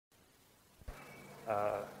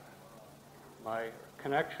My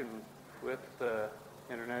connection with the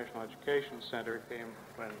International Education Center came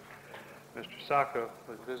when Mr. Sacco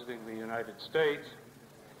was visiting the United States,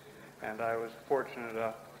 and I was fortunate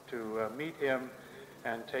enough to meet him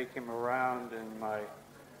and take him around in my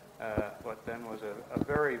what then was a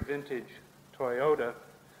very vintage Toyota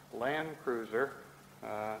Land Cruiser,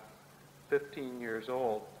 15 years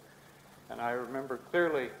old. And I remember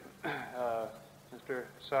clearly Mr.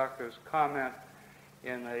 Sacco's comment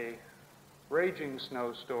in a raging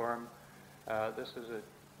snowstorm. This is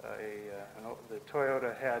the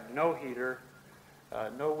Toyota had no heater,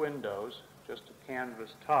 no windows, just a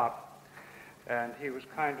canvas top, and he was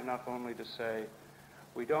kind enough only to say,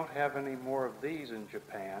 "We don't have any more of these in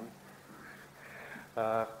Japan."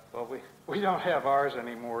 Well, we don't have ours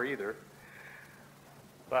anymore either.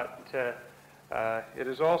 But it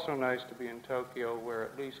is also nice to be in Tokyo, where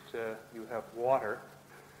at least you have water.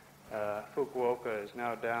 Fukuoka is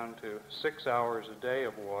now down to 6 hours a day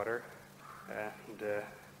of water, and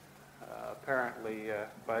apparently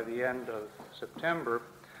by the end of September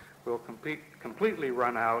we'll completely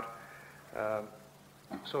run out.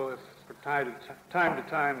 So if from time to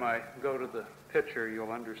time I go to the pitcher,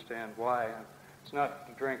 you'll understand why. It's not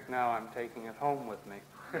to drink now, I'm taking it home with me.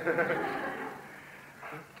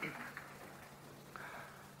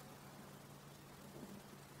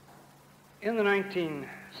 In the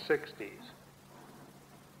 1960s,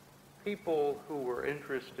 people who were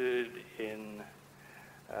interested in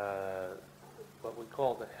what we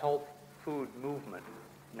call the health food movement,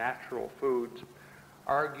 natural foods,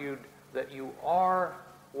 argued that you are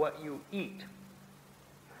what you eat.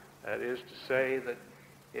 That is to say that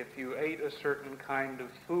if you ate a certain kind of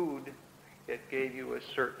food, it gave you a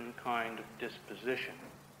certain kind of disposition.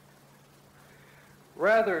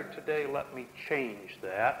 Rather, today, let me change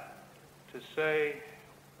that to say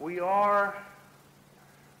we are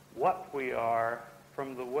what we are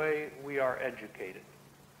from the way we are educated.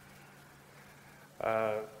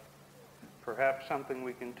 Perhaps something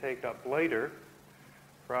we can take up later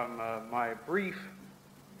from my brief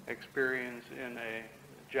experience in a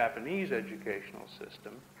Japanese educational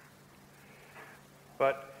system.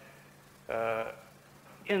 But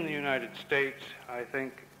in the United States, I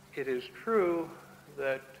think it is true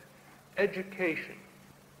that education,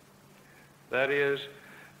 that is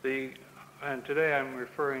and today I'm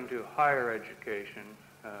referring to higher education,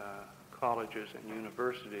 colleges and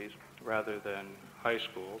universities rather than high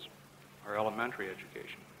schools or elementary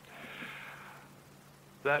education,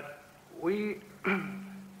 that we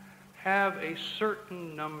have a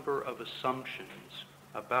certain number of assumptions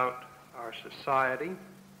about our society,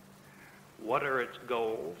 what are its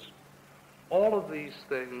goals, all of these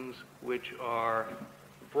things which are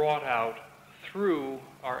brought out through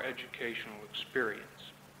our educational experience.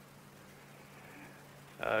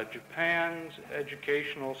 Japan's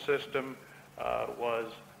educational system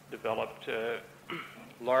was developed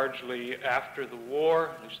largely after the war,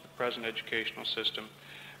 at least the present educational system,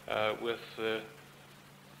 with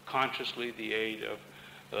consciously the aid of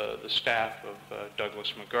the staff of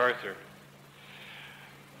Douglas MacArthur.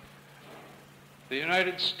 The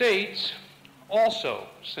United States also,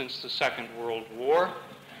 since the Second World War,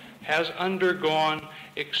 has undergone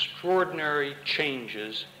extraordinary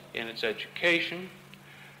changes in its education,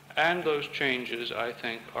 and those changes, I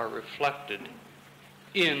think, are reflected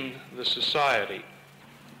in the society.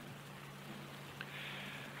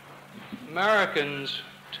 Americans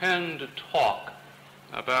tend to talk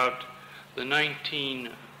about the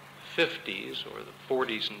 1950s or the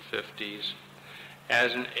 40s and 50s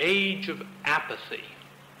as an age of apathy,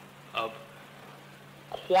 of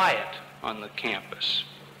quiet on the campus.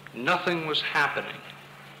 Nothing was happening.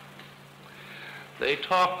 They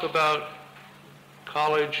talk about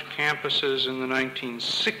college campuses in the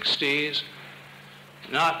 1960s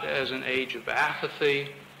not as an age of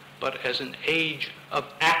apathy, but as an age of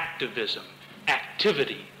activism,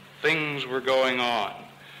 activity. Things were going on,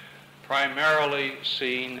 primarily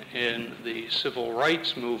seen in the civil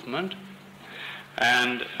rights movement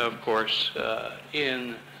and, of course,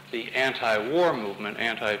 in the anti-war movement,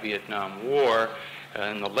 anti-Vietnam War,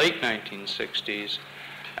 in the late 1960s.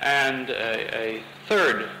 And a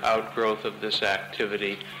third outgrowth of this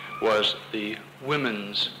activity was the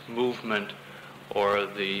women's movement, or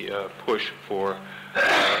the push for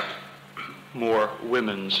more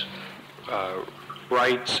women's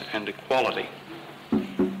rights and equality.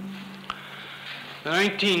 The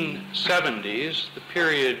 1970s, the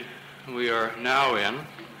period we are now in,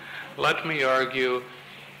 let me argue,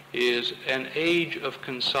 is an age of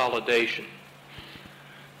consolidation.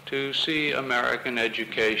 To see American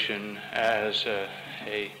education as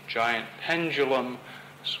a giant pendulum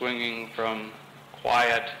swinging from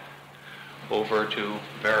quiet over to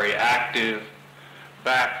very active,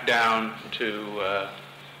 back down to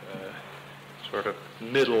sort of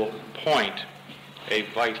middle point, a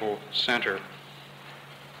vital center.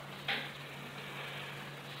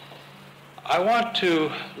 I want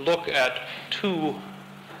to look at two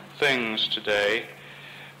things today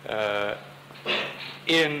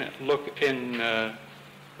in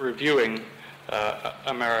reviewing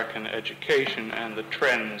American education and the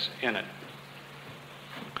trends in it.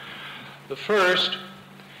 The first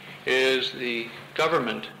is the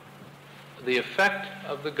government, the effect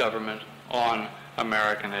of the government on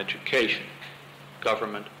American education,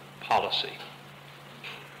 government policy.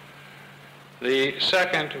 The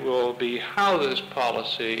second will be how this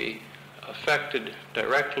policy affected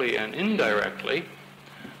directly and indirectly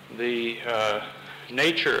the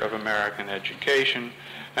nature of American education,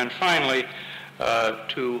 and finally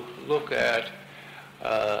to look at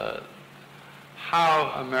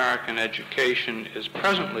how American education is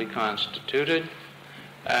presently constituted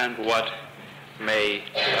and what may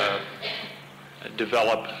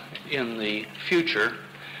develop in the future,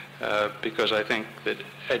 because I think that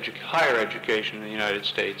higher education in the United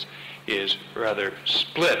States is rather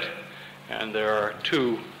split, and there are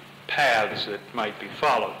two paths that might be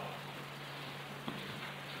followed.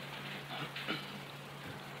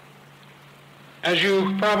 As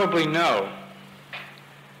you probably know,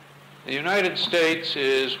 the United States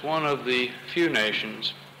is one of the few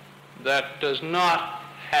nations that does not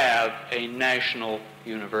have a national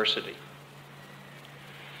university.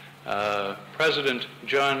 President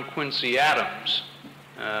John Quincy Adams,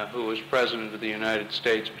 who was President of the United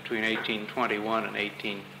States between 1821 and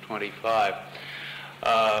 1825,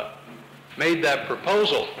 made that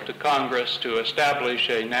proposal to Congress to establish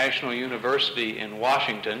a national university in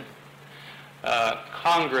Washington.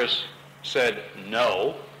 Congress said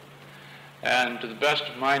no, and to the best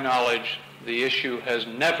of my knowledge, the issue has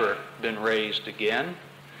never been raised again.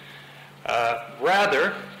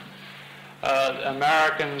 Rather,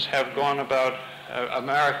 Americans have gone about,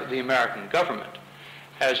 the American government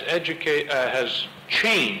has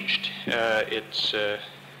changed its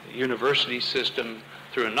university system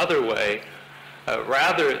through another way.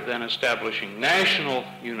 Rather than establishing national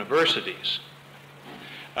universities,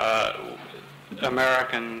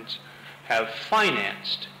 Americans have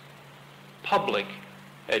financed public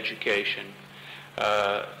education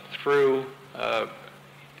through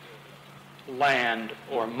land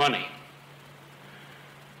or money.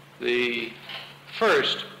 The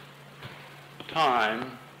first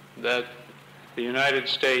time that the United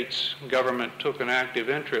States government took an active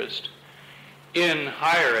interest in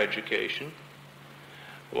higher education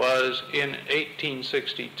was in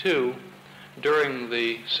 1862 during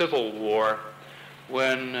the Civil War,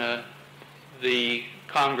 when the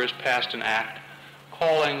Congress passed an act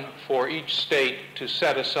calling for each state to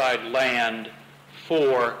set aside land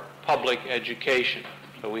for public education.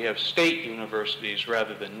 So we have state universities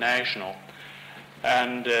rather than national.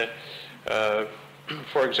 And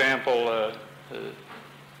for example,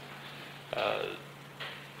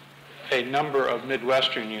 a number of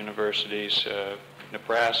Midwestern universities,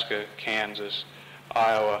 Nebraska, Kansas,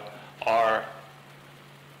 Iowa, are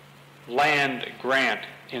land grant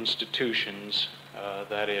institutions.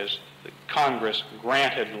 That is, the Congress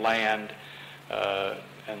granted land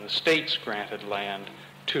and the states granted land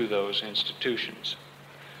to those institutions.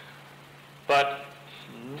 But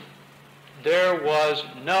there was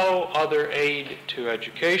no other aid to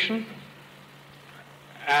education,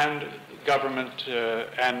 and government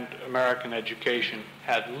and American education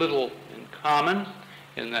had little in common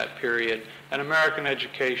in that period, and American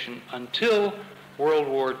education until World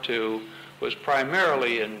War II was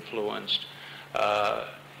primarily influenced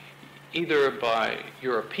either by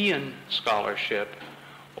European scholarship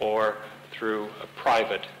or through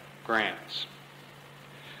private grants.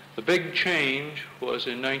 The big change was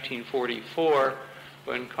in 1944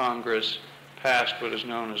 when Congress passed what is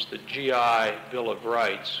known as the GI Bill of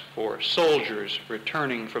Rights for soldiers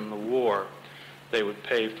returning from the war. They would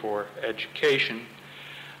pay for education.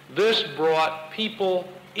 This brought people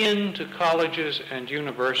into colleges and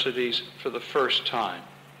universities for the first time.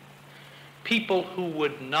 People who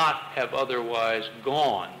would not have otherwise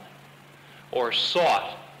gone or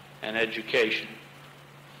sought an education.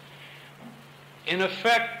 In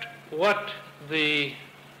effect, what the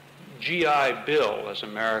GI Bill, as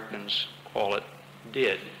Americans call it,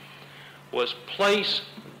 did was place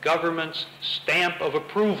government's stamp of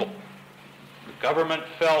approval. The government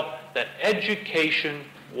felt that education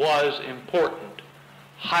was important.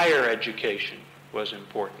 Higher education was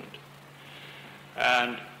important.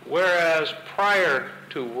 And whereas prior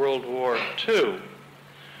to World War II,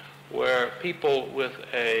 where people with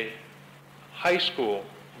a high school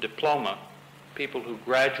diploma, people who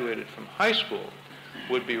graduated from high school,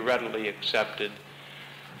 would be readily accepted,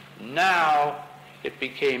 now it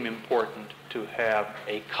became important to have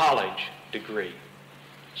a college degree.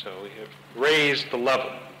 So we have raised the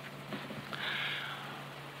level.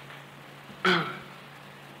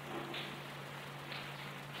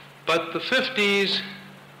 But the 50s,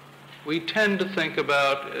 we tend to think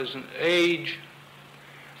about as an age,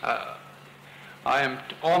 I am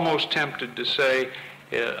almost tempted to say,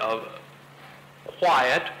 of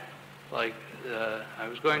quiet, like I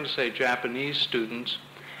was going to say Japanese students.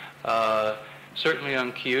 Certainly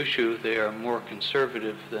on Kyushu, they are more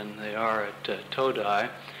conservative than they are at Todai,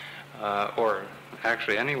 or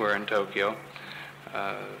actually anywhere in Tokyo.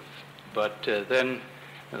 But then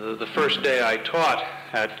the first day I taught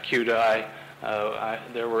at Kyudai,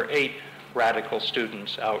 there were 8 radical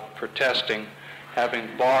students out protesting, having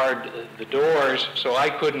barred the doors so I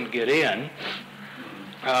couldn't get in.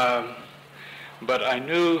 But I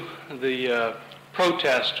knew the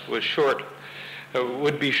protest was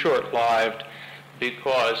would be short-lived,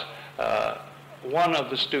 because one of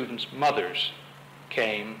the students' mothers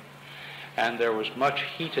came, and there was much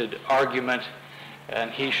heated argument,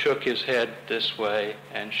 and he shook his head this way,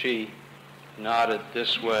 and she nodded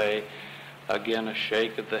this way. Again, a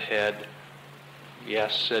shake of the head.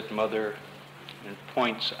 Yes, said mother, and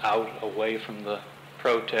points out away from the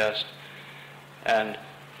protest. And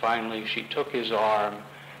finally, she took his arm,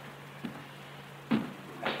 and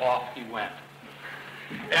off he went.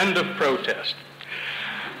 End of protest.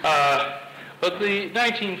 But the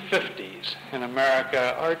 1950s in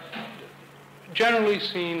America are generally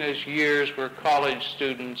seen as years where college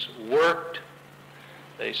students worked,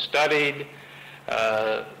 they studied,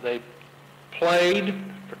 they played,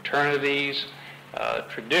 fraternities,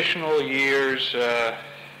 traditional years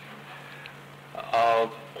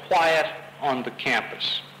of quiet on the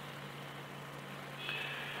campus.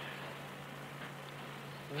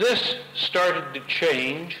 This started to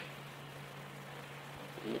change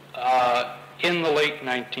in the late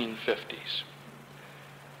 1950s.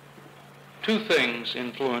 2 things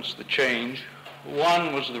influenced the change.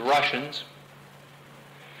 One was the Russians,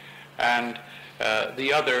 and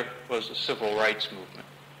the other was the civil rights movement.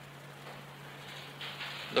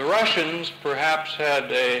 The Russians perhaps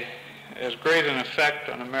had as great an effect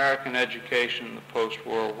on American education in the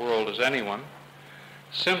post-war world as anyone,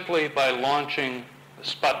 simply by launching the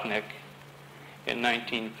Sputnik in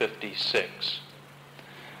 1956.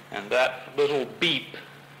 And that little beep,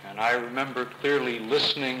 and I remember clearly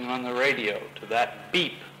listening on the radio to that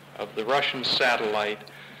beep of the Russian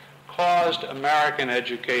satellite, caused American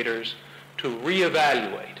educators to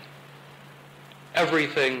reevaluate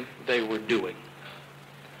everything they were doing.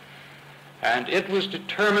 And it was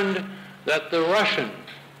determined that the Russian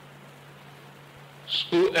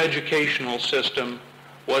school educational system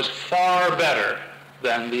was far better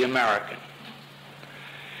than the American,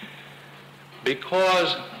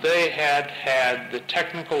 because they had had the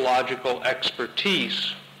technological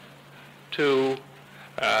expertise to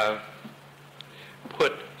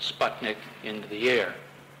put Sputnik into the air.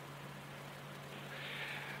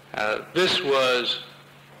 This was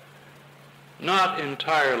not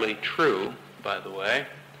entirely true, by the way.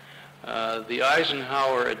 The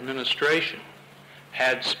Eisenhower administration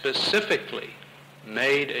had specifically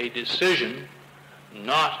made a decision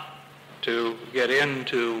not to get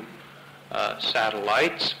into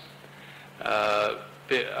satellites, that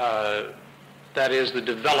is, the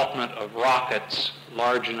development of rockets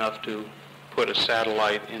large enough to put a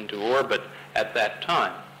satellite into orbit at that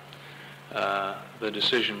time. The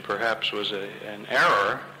decision perhaps was an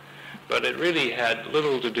error, but it really had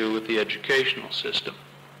little to do with the educational system.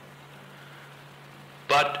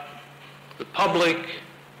 But the public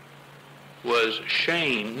was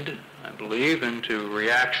shamed, I believe, into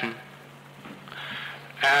reaction,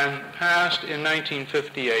 and passed in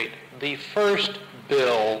 1958 the first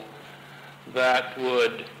bill that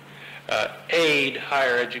would aid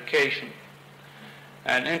higher education.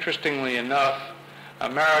 And interestingly enough,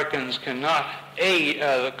 Americans cannot aid,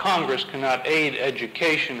 the Congress cannot aid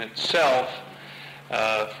education itself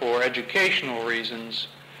for educational reasons.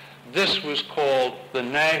 This was called the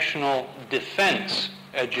National Defense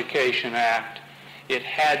Education Act. It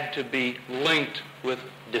had to be linked with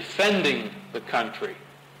defending the country,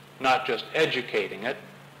 not just educating it.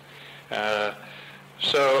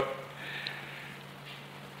 So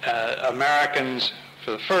Americans,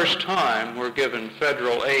 for the first time, were given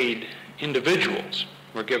federal aid. Individuals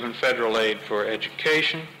were given federal aid for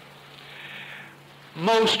education.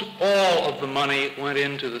 most all of the money went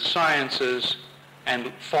into the sciences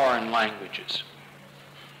and foreign languages.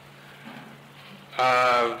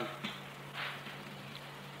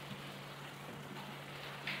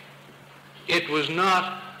 It was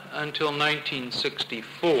not until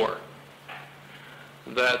 1964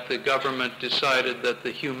 that the government decided that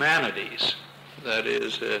the humanities, that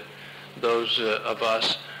is, those of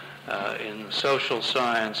us in the social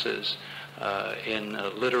sciences, in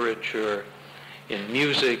literature, in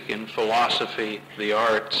music, in philosophy, the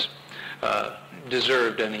arts,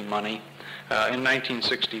 deserved any money. In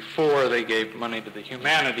 1964, they gave money to the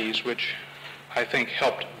humanities, which I think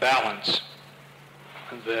helped balance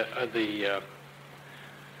the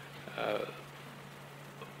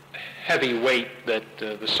heavy weight that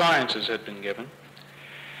the sciences had been given.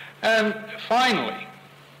 And finally,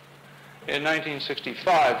 in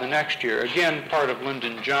 1965, the next year, again part of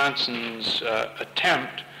Lyndon Johnson's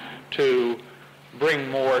attempt to bring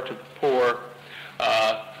more to the poor,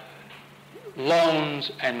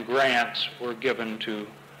 loans and grants were given to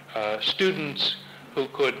students who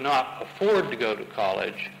could not afford to go to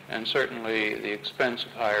college, and certainly the expense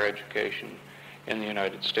of higher education in the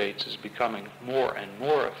United States is becoming more and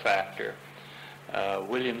more a factor.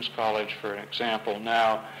 Williams College, for example,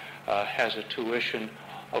 now has a tuition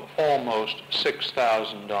of almost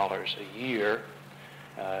 $6,000 a year.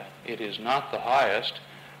 It is not the highest.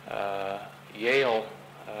 Yale,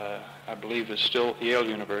 I believe, is still, Yale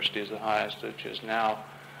University is the highest, which is now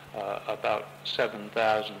about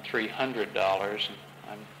 $7,300.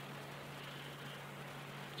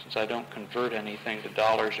 Since I don't convert anything to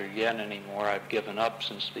dollars or yen anymore, I've given up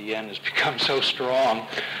since the yen has become so strong.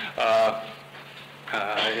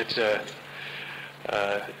 It's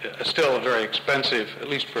still a very expensive, at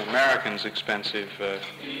least for Americans, expensive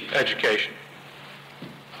education.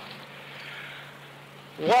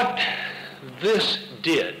 What this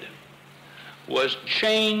did was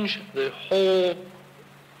change the whole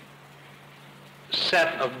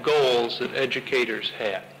set of goals that educators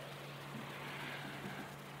had.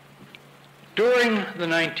 During the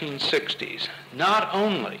 1960s, not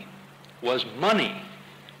only was money,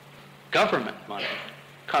 government money,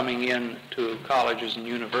 coming into colleges and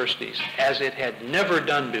universities as it had never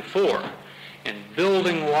done before in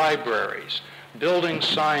building libraries, building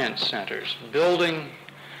science centers, building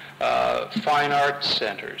fine arts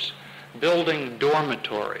centers, building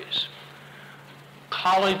dormitories.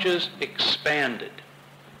 Colleges expanded.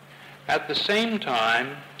 At the same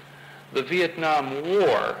time, the Vietnam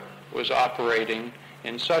War was operating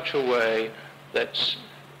in such a way that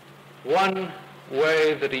one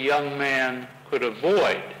way that a young man could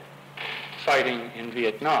avoid fighting in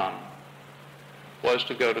Vietnam was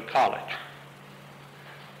to go to college.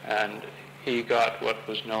 And he got what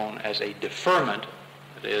was known as a deferment.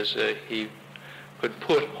 That is, he could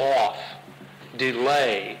put off,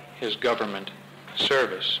 delay his government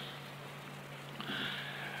service.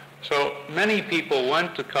 So many people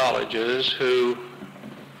went to colleges who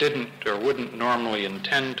didn't or wouldn't normally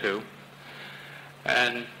intend to,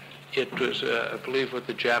 and it was, I believe, what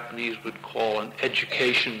the Japanese would call an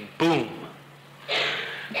education boom.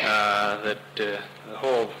 That the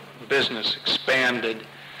whole business expanded,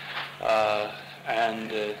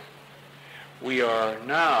 and we are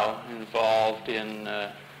now involved in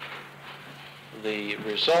the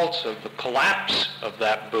results of the collapse of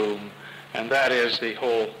that boom, and that is the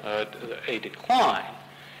whole a decline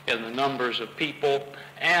in the numbers of people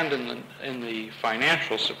and in the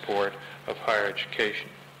financial support of higher education.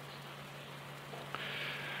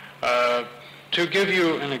 To give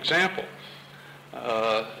you an example,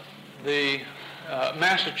 the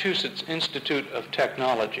Massachusetts Institute of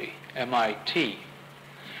Technology, MIT,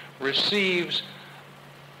 receives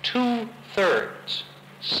 2/3,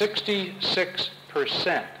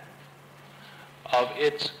 66% of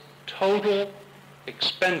its total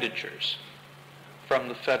expenditures from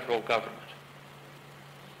the federal government.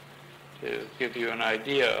 To give you an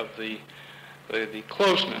idea of the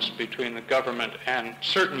closeness between the government and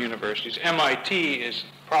certain universities, MIT is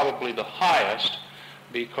probably the highest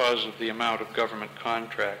because of the amount of government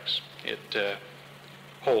contracts it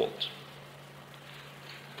holds.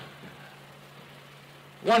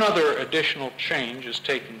 One other additional change is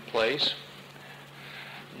taking place,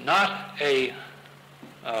 not in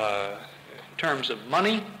terms of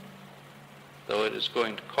money, though it is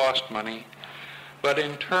going to cost money, but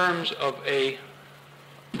in terms of a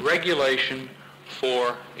regulation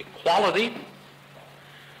for equality,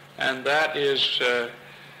 and that is the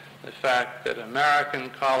fact that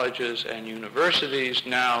American colleges and universities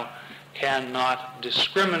now cannot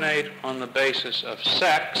discriminate on the basis of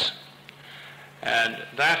sex, And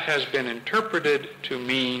that has been interpreted to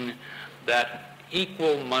mean that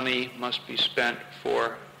equal money must be spent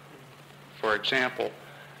for example,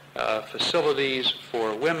 facilities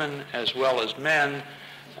for women as well as men,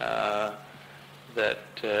 that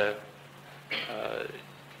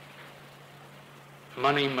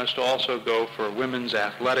money must also go for women's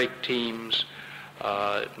athletic teams.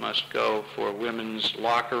 It must go for women's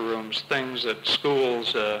locker rooms, things that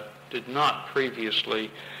schools did not previously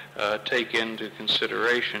take into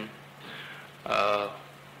consideration.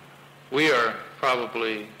 We are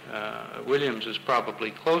probably, Williams is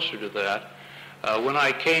probably closer to that. When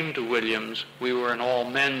I came to Williams, we were an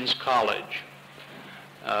all-men's college.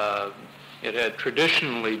 It had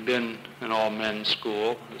traditionally been an all-men's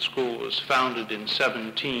school. The school was founded in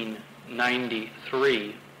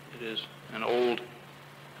 1793. It is an old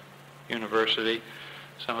university.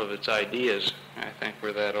 Some of its ideas, I think,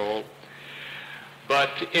 were that old. But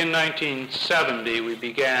in 1970, we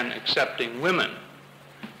began accepting women,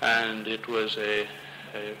 and it was a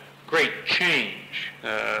great change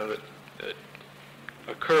that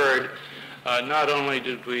occurred. Not only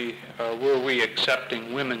were we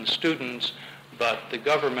accepting women students, but the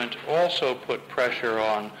government also put pressure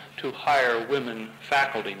on to hire women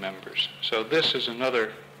faculty members. So this is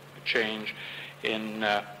another change in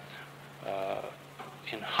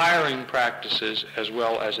hiring practices as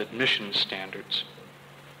well as admissions standards.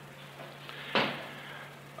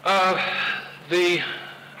 The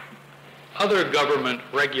other government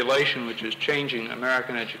regulation which is changing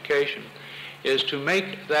American education is to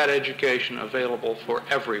make that education available for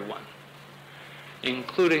everyone,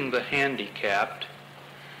 including the handicapped,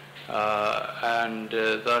 and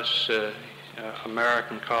thus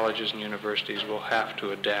American colleges and universities will have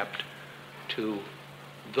to adapt to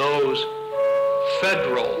those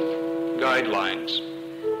federal guidelines.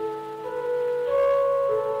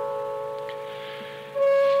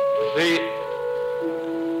 The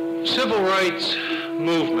civil rights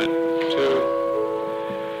movement,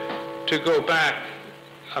 to go back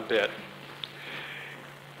a bit,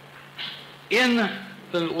 in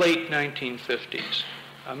the late 1950s,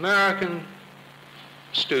 American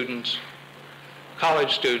students,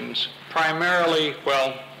 college students, primarily,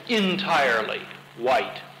 well, entirely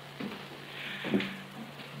white,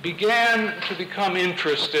 began to become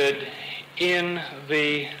interested in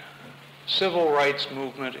the civil rights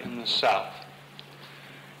movement in the South.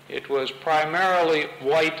 It was primarily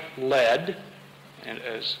white-led, and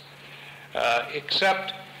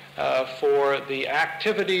except for the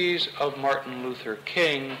activities of Martin Luther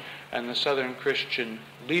King and the Southern Christian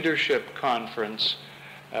Leadership Conference.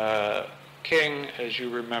 King, as you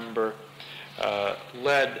remember,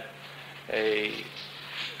 led a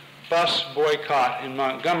bus boycott in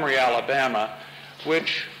Montgomery, Alabama,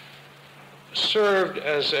 which served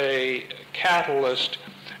as a catalyst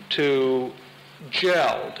to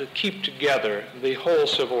gel, to keep together the whole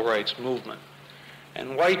civil rights movement.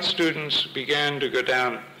 And white students began to go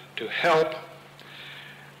down to help.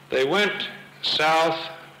 They went south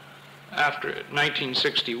after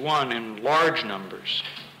 1961 in large numbers.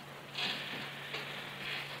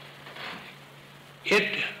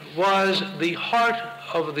 It was the heart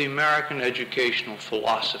of the American educational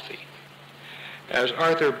philosophy. As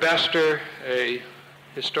Arthur Bester, a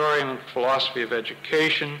historian of philosophy of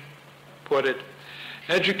education, put it,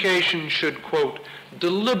 education should, quote,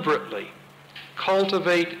 deliberately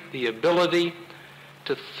cultivate the ability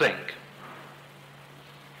to think.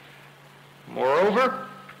 Moreover,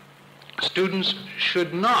 students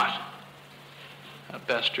should not,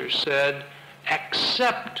 Bester said,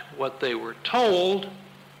 accept what they were told.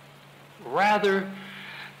 Rather,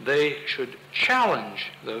 they should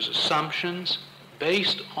challenge those assumptions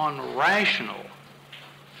based on rational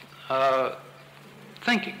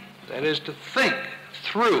thinking. That is, to think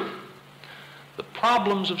through the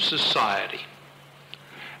problems of society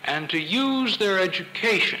and to use their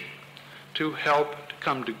education to help to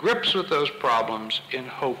come to grips with those problems in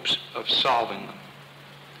hopes of solving them.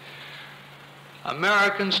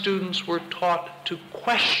 American students were taught to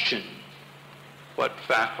question what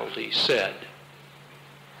faculty said,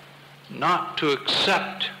 not to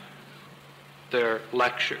accept their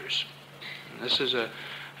lectures. And this is a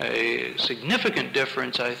significant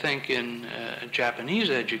difference, I think, in Japanese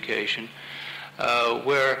education,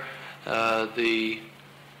 where the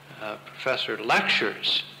professor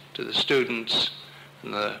lectures to the students,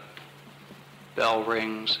 and the bell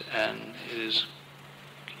rings, and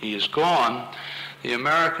he is gone. The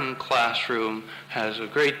American classroom has a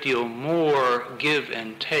great deal more give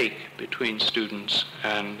and take between students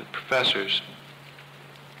and professors.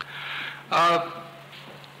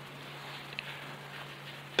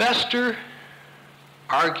 Bester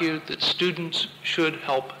argued that students should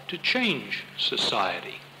help to change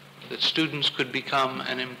society, that students could become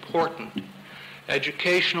an important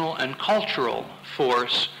educational and cultural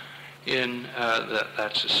force in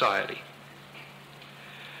that society.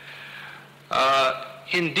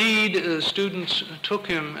 Indeed, the students took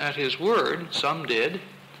him at his word, some did,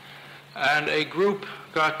 and a group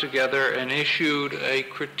got together and issued a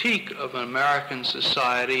critique of American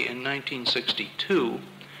society in 1962.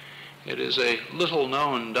 It is a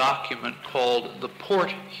little-known document called the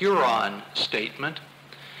Port Huron Statement.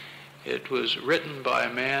 It was written by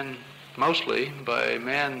a man, mostly by a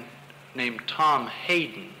man named Tom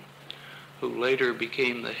Hayden, who later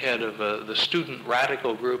became the head of the student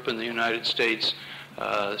radical group in the United States,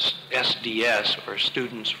 SDS, or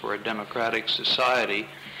Students for a Democratic Society,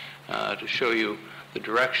 to show you the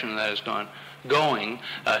direction that is going.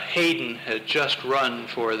 Hayden had just run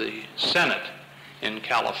for the Senate in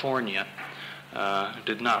California.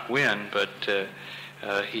 Did not win, but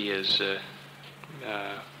he has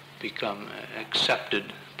become an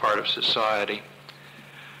accepted part of society.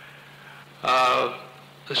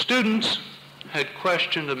 The students had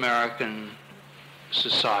questioned American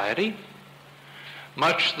society,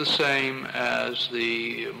 much the same as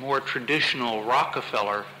the more traditional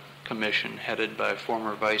Rockefeller Commission, headed by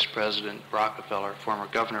former Vice President Rockefeller, former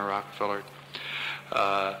Governor Rockefeller,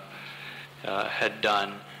 had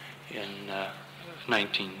done in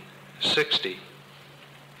 1960.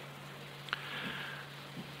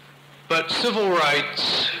 But civil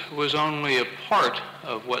rights was only a part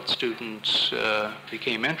of what students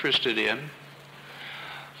became interested in.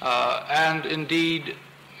 And indeed,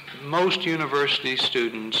 most university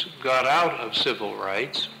students got out of civil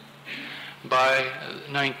rights by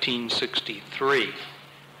 1963.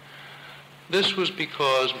 This was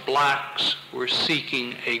because blacks were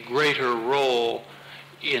seeking a greater role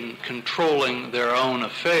in controlling their own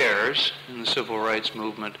affairs in the civil rights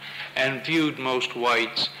movement and viewed most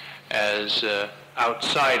whites as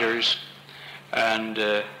outsiders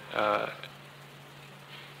and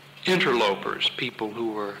interlopers, people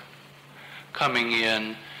who were coming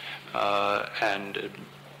in and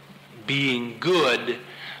being good,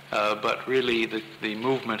 but really the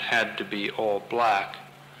movement had to be all black.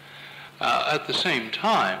 At the same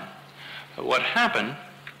time, what happened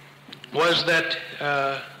was that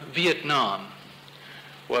Vietnam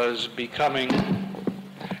was becoming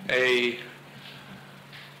a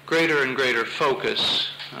greater and greater focus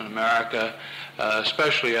on America,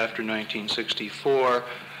 especially after 1964,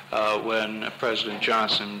 when President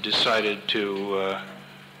Johnson decided to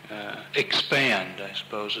expand, I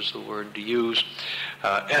suppose is the word to use,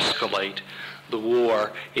 escalate the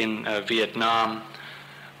war in Vietnam.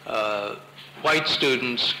 White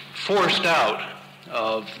students, forced out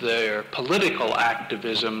of their political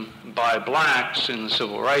activism by blacks in the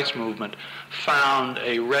civil rights movement, found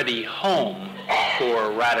a ready home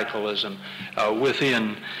for radicalism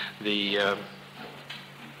within the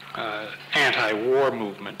anti-war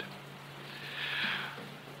movement.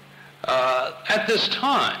 At this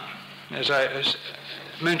time, as I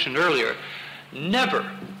mentioned earlier, never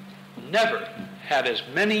had as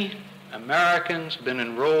many Americans been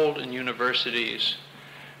enrolled in universities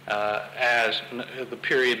as the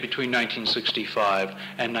period between 1965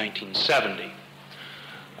 and 1970.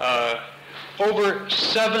 Over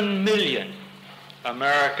 7 million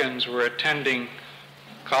Americans were attending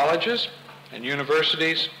colleges and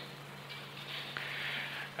universities,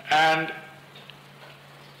 and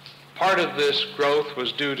part of this growth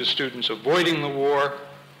was due to students avoiding the war.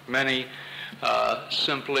 Many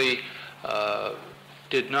simply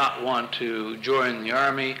did not want to join the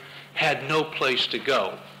Army, had no place to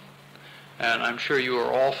go. And I'm sure you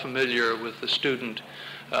are all familiar with the student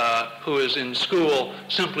who is in school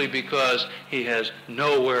simply because he has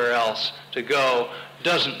nowhere else to go,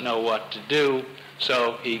 doesn't know what to do,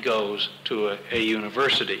 so he goes to a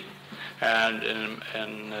university. And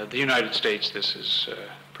in the United States, this is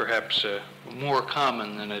perhaps more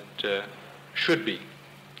common than it should be.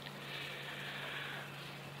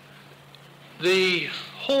 The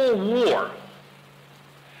whole war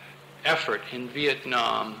effort in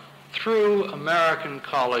Vietnam threw American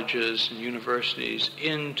colleges and universities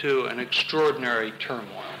into an extraordinary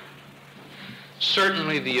turmoil.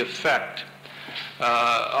 Certainly the effect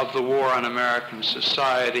of the war on American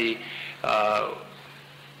society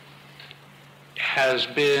has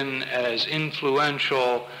been as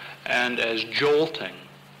influential and as jolting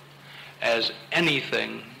as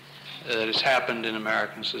anything that has happened in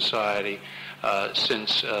American society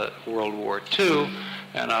since World War II,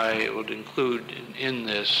 and I would include in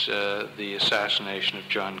this the assassination of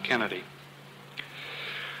John Kennedy.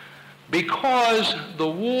 because the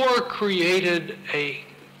war created a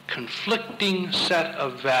conflicting set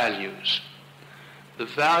of values. The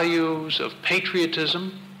values of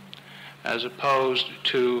patriotism as opposed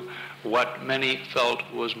to what many felt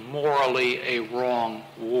was morally a wrong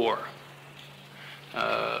war.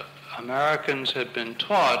 Americans had been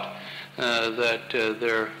taught that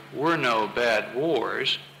there were no bad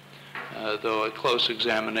wars, though a close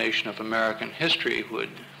examination of American history would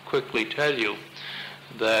quickly tell you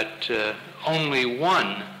that only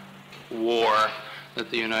one war that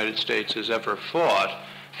the United States has ever fought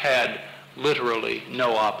had literally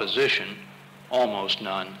no opposition, almost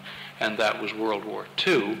none, and that was World War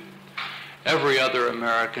II. Every other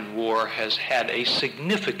American war has had a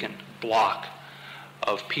significant block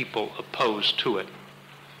of people opposed to it.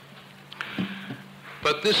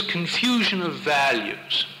 But this confusion of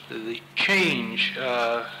values, the change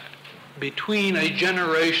between a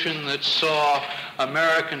generation that saw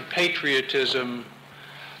American patriotism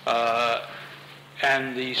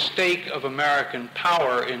and the stake of American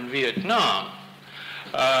power in Vietnam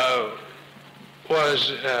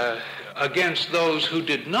was against those who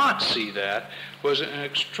did not see that, was an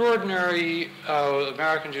extraordinary,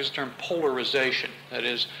 Americans use the term polarization, that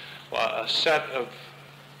is, a set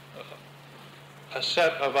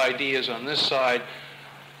of ideas on this side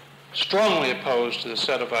strongly opposed to the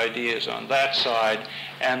set of ideas on that side,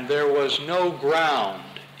 and there was no ground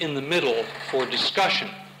in the middle for discussion.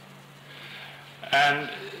 And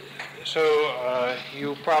so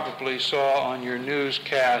you probably saw on your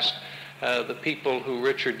newscast the people who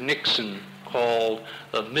Richard Nixon called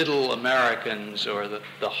the middle Americans, or the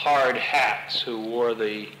hard hats, who wore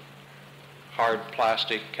the hard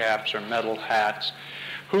plastic caps or metal hats,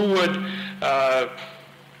 who would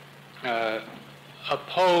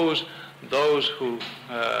oppose those who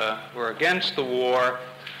were against the war,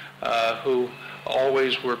 who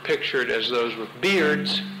always were pictured as those with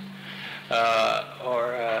beards,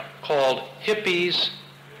 or called hippies,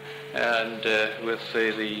 and with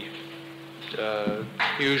the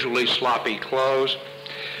usually sloppy clothes.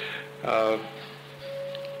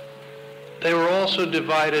 They were also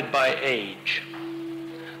divided by age.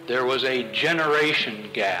 There was a generation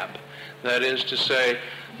gap. That is to say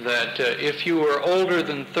that if you were older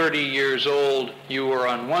than 30 years old, you were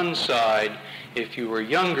on one side. If you were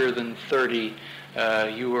younger than 30,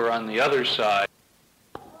 you were on the other side.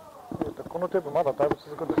 このテープまだだいぶ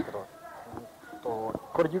続くんですけど、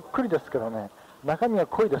これゆっくりですけどね、中身は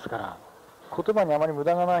濃いですから、言葉にあまり無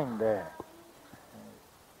駄がないんで、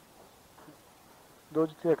同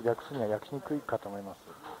時通訳訳すには訳しにくいかと思います。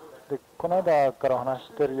で、この間からお話し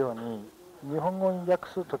しているように、日本語に訳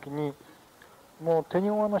すときに、もう手日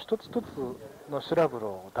本語の一つ一つのシラブル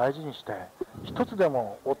を大事にして、一つで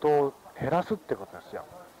も音を減らすってことですよ。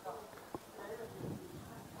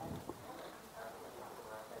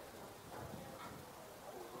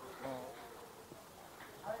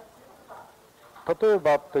例え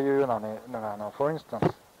ばというようなね、for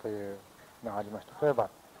instance というのがありました。例えば、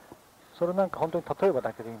それなんか本当に例えば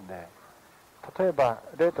だけでいいんで、例えば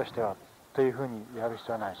例としてはというふうにやる必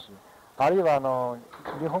要はないし、あるいは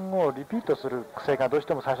日本語をリピートする癖がどうし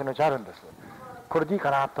ても最初のうちあるんです。これでいい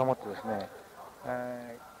かなと思ってですね、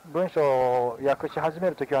文章を訳し始め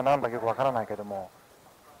るときは何だかよくわからないけども、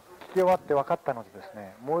聞き終わって分かったのでです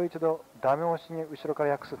ね、もう一度ダメ押しに後ろか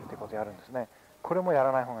ら訳すっていうことをやるんですね。これもや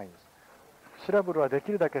らない方がいいです。シラブルはで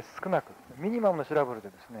きるだけ少なく、ミニマムのシラブルで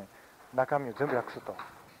ですね、中身を全部訳すと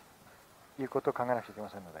いうことを考えなくちゃいけ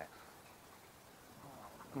ませんので、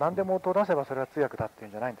何でも音を出せばそれは通訳だっていう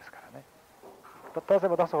んじゃないんですからね。出せ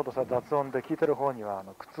ば出すほどさ、雑音で聞いてる方には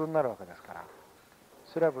苦痛になるわけですから、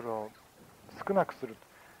シラブルを少なくする、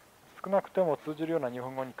少なくても通じるような日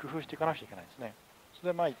本語に工夫していかなくちゃいけないですね。そ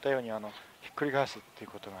れで言ったようにひっくり返すってい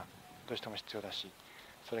うことがどうしても必要だし、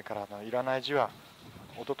それからいらない字は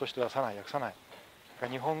音として出さない、訳さない。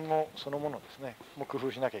日本語そのものですね、もう工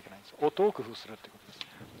夫しなきゃいけないんです。音を工夫するってことです。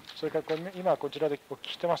それから今こちらでお聞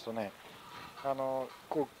きしてますとね、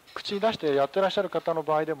こう口に出してやってらっしゃる方の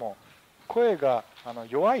場合でも、声が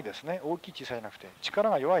弱いですね。大きい小さいなくて力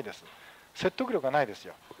が弱いです。説得力がないです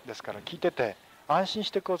よ。ですから聞いてて安心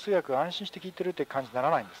して通訳安心して聞いてるって感じになら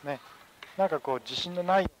ないんですね。なんか自信の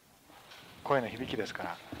ない声の響きですか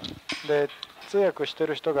ら。で、通訳して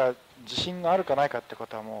る人が自信があるかないかってこ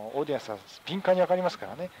とはもうオーディエンスは敏感に分かりますか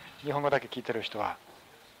らね。日本語だけ聞いてる人は。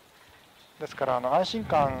ですから安心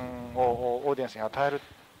感をオーディエンスに与えるっ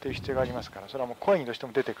ていう必要がありますから、それはもう声にどうして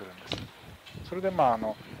も出てくるんです。それで時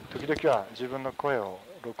々は自分の声を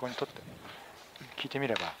録音にとって聞いてみ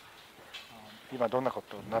れば、今どんなこ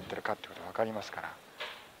とになってるかってことが分かりますから。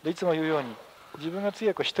で、いつも言うように自分が通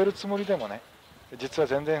訳をしてるつもりでもね、実は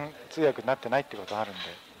全然通訳になってないってことがあるんで、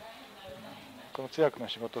この通訳の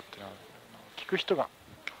仕事っていうのは聞く人が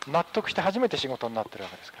納得して初めて仕事になってるわ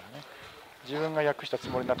けですからね。自分が訳したつ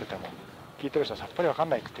もりになってても聞いてる人はさっぱり分かん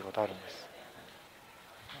ないっていうことがあるんです。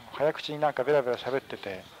早口になんかベラベラ喋って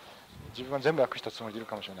て自分は全部訳したつもりでいる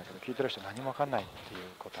かもしれないけど聞いてる人は何も分かんないっていう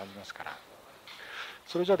ことありますから。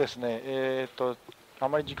それじゃあですね、あ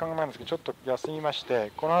まり時間がないんですけどちょっと休みまし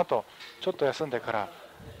て、この後ちょっと休んでから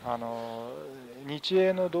日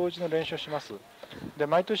英の同時の練習をします。で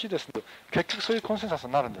毎年ですね、結局そういうコンセンサス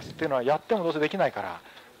になるんです。っていうのはやってもどうせできないから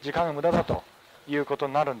時間が無駄だということ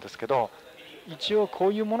になるんですけど、一応こ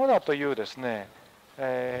ういうものだというですね、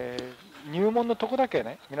入門のとこだけ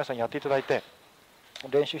ね皆さんやっていただいて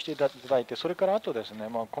練習していただいて、それからあとですね、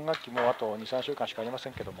今学期もうあと 2,3 週間しかありませ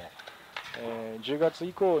んけども、10月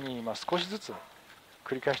以降に少しずつ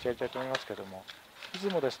繰り返してやりたいと思いますけども、いつ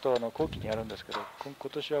もですと後期にやるんですけど、今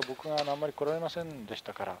年は僕があんまり来られませんでし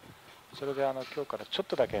たから、それで今日からちょっ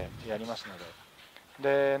とだけやりますの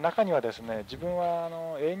で、中にはですね、自分は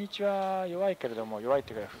英日は弱いけれども、弱い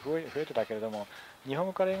というか増えてたけれども、日本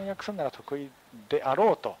語から英語に訳するなら得意であ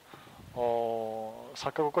ろうと錯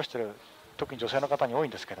覚を起こしている、特に女性の方に多い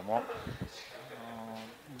んですけども、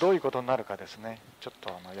どういうことになるかですね、ちょっと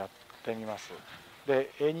やってみます。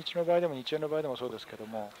で、英日の場合でも日英の場合でもそうですけど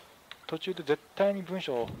も、途中で絶対に文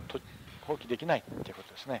章を放棄できないっていうこ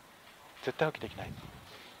とですね。絶対放棄できない。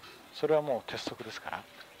それはもう鉄則ですから。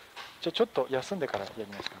じゃあちょっと休んでからやり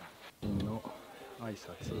ますから。の挨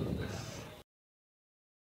拶です。